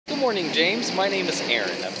morning, James. My name is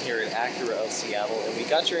Aaron. I'm here at Acura of Seattle, and we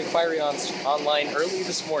got your inquiry online early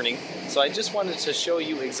this morning, so I just wanted to show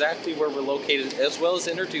you exactly where we're located, as well as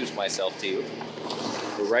introduce myself to you.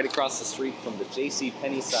 We're right across the street from the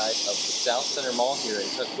JCPenney side of the South Center Mall here in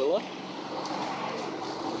Tukwila.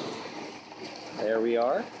 There we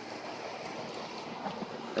are.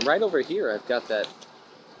 And right over here, I've got that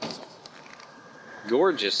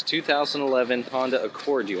gorgeous 2011 Honda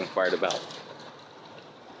Accord you inquired about.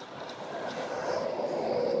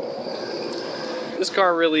 This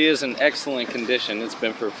car really is in excellent condition. It's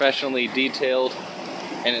been professionally detailed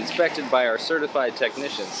and inspected by our certified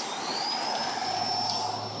technicians.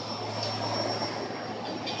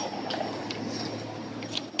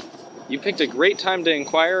 You picked a great time to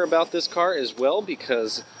inquire about this car as well,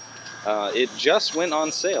 because it just went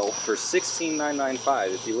on sale for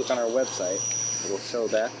 $16,995. If you look on our website, it'll show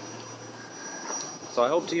that. So I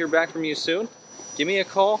hope to hear back from you soon. Give me a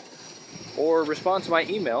call or respond to my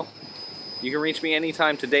email. You can reach me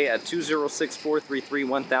anytime today at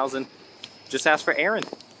 206-433-1000. Just ask for Aaron.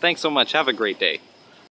 Thanks so much. Have a great day.